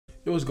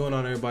Yo, what's going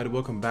on, everybody?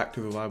 Welcome back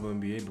to Reliable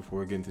NBA. Before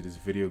we get into this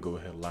video, go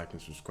ahead, like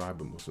and subscribe,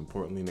 but most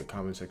importantly, in the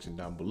comment section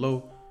down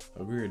below,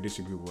 agree or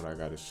disagree with what I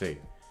gotta say.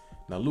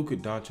 Now, Luka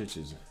Doncic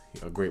is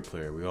a great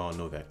player. We all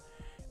know that,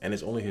 and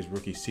it's only his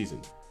rookie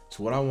season.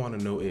 So what I want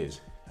to know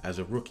is, as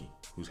a rookie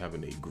who's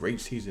having a great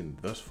season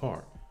thus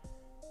far,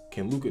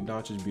 can Luka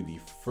Doncic be the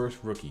first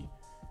rookie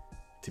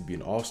to be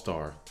an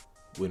All-Star,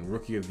 win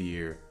Rookie of the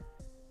Year,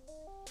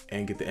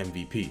 and get the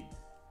MVP?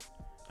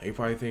 You're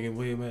probably thinking,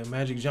 wait, man,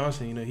 Magic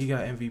Johnson, he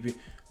got MVP.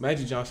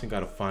 Magic Johnson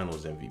got a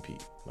finals MVP.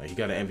 Like, he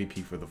got an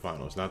MVP for the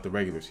finals, not the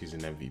regular season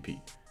MVP.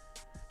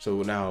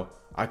 So now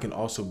I can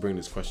also bring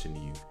this question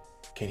to you.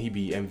 Can he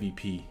be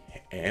MVP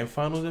and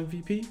finals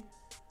MVP?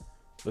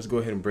 Let's go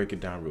ahead and break it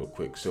down real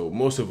quick. So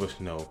most of us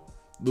know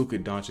Luka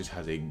Doncic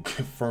has a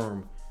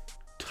firm,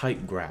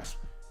 tight grasp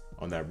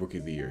on that Rookie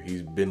of the Year.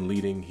 He's been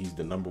leading. He's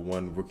the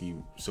 #1 rookie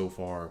so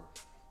far.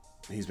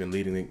 He's been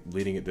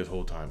leading it this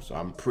whole time. So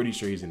I'm pretty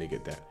sure he's going to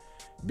get that.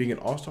 Being an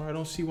All-Star, I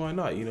don't see why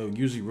not.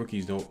 Usually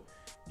rookies don't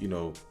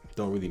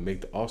really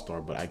make the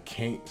All-Star, but I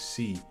can't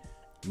see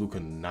Luka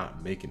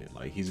not making it.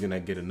 Like, he's going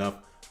to get enough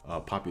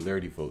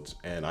popularity votes.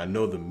 And I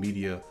know the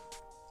media,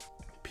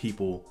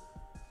 people,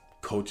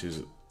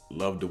 coaches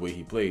love the way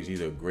he plays.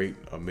 He's a great,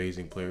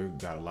 amazing player.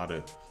 Got a lot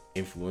of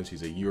influence.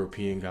 He's a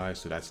European guy,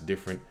 so that's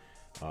different.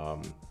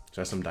 So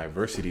that's some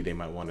diversity they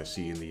might want to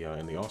see in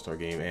the All-Star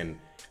game. And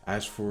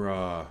as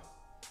for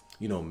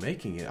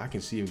making it, I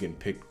can see him getting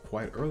picked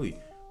quite early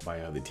by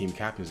the team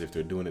captains if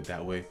they're doing it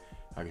that way.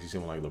 I can see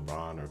someone like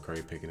LeBron or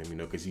Curry picking him,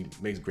 because he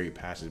makes great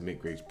passes,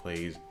 makes great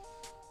plays.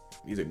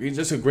 He's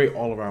just a great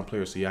all-around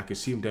player. So yeah, I can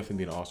see him definitely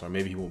being an All-Star.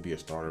 Maybe he won't be a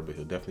starter, but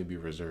he'll definitely be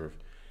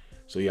reserved.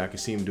 So yeah, I can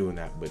see him doing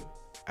that. But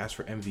as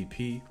for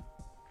MVP,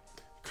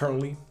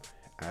 currently,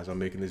 as I'm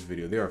making this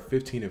video, there are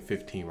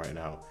 15-15 right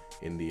now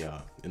in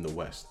the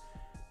West.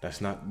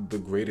 That's not the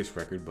greatest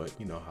record, but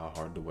you know how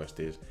hard the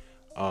West is.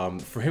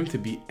 For him to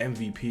be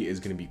MVP is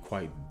going to be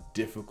quite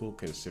difficult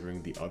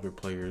considering the other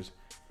players,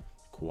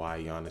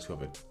 Kawhi, Giannis, who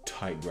have a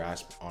tight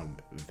grasp on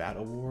that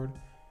award.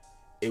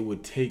 It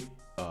would take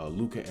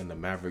Luka and the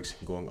Mavericks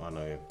going on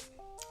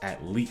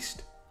at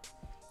least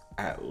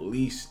a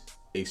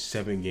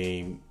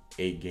 7-game,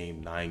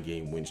 8-game,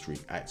 9-game win streak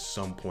at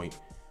some point.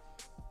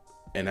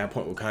 And that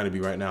point will kind of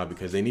be right now,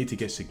 because they need to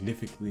get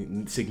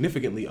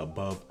significantly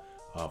above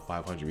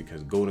 500,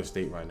 because Golden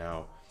State right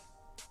now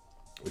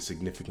is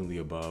significantly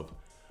above.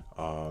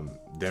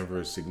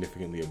 Denver is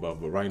significantly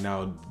above, but right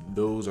now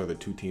those are the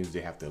two teams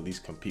they have to at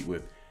least compete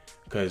with.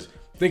 Because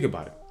think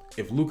about it,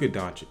 if Luka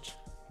Doncic,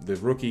 the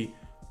rookie,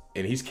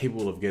 and he's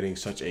capable of getting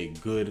such a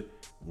good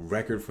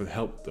record for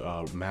help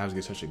Mavs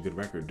get such a good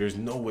record, there's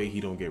no way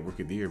he don't get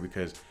Rookie of the Year.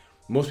 Because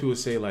most people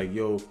say, like,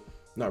 yo,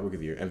 not Rookie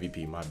of the Year,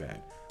 MVP, my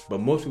bad, but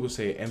most people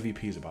say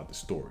MVP is about the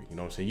story. You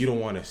know what I'm saying? You don't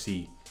want to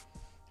see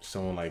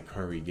someone like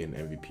Curry getting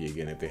MVP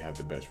again if they have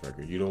the best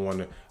record. You don't want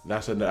to.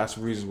 That's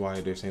the reason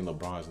why they're saying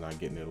LeBron's not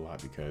getting it a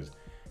lot, because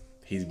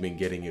he's been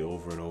getting it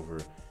over and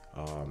over.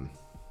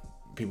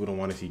 People don't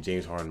want to see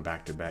James Harden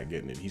back-to-back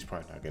getting it. He's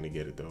probably not going to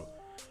get it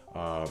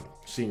though.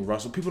 Seeing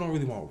Russell, people don't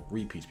really want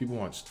repeats. People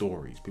want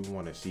stories. People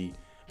want to see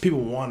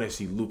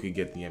Luka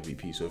get the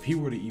MVP. So if he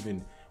were to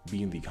even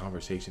be in the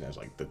conversation as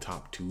like the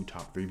top 2,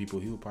 top 3 people,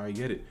 he would probably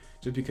get it.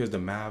 Just because the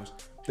Mavs,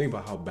 think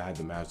about how bad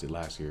the Mavs did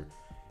last year.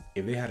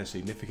 If they had a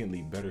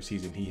significantly better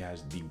season, he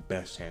has the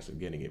best chance of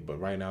getting it. But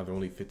right now, they're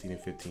only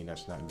 15-15.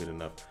 That's not good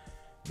enough.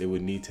 They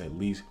would need to at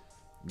least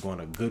go on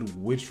a good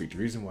win streak. The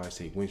reason why I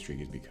say win streak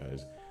is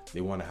because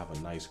they want to have a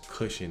nice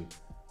cushion,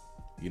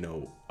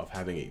 of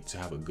having to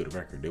have a good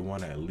record. They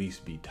want to at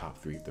least be top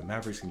 3. If the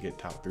Mavericks can get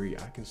top 3,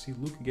 I can see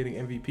Luka getting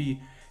MVP,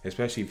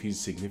 especially if he's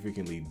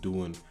significantly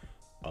doing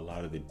a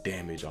lot of the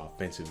damage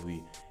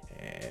offensively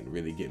and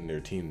really getting their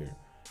team there.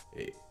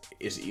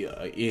 It's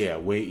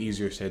way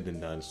easier said than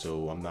done,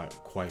 so I'm not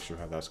quite sure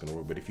how that's gonna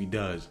work. But if he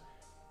does,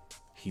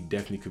 he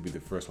definitely could be the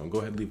first one. Go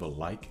ahead and leave a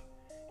like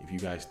if you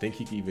guys think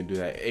he can even do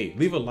that. Hey,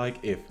 leave a like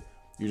if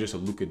you're just a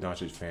Luka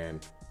Doncic fan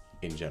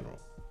in general.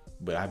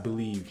 But I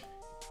believe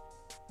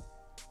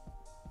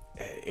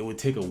it would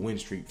take a win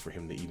streak for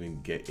him to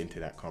even get into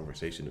that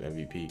conversation of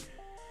MVP.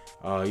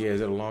 Yeah,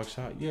 is it a long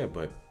shot? Yeah,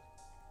 but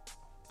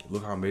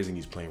look how amazing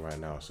he's playing right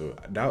now. So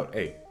I doubt,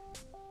 hey,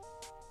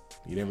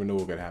 you never know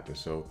what could happen.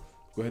 So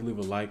go ahead and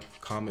leave a like,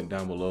 comment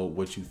down below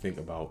what you think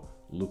about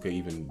Luka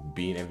even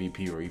being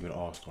MVP or even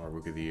All-Star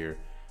Rookie of the Year.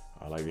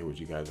 I like to hear what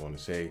you guys want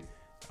to say.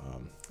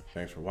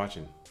 Thanks for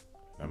watching.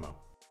 I'm out.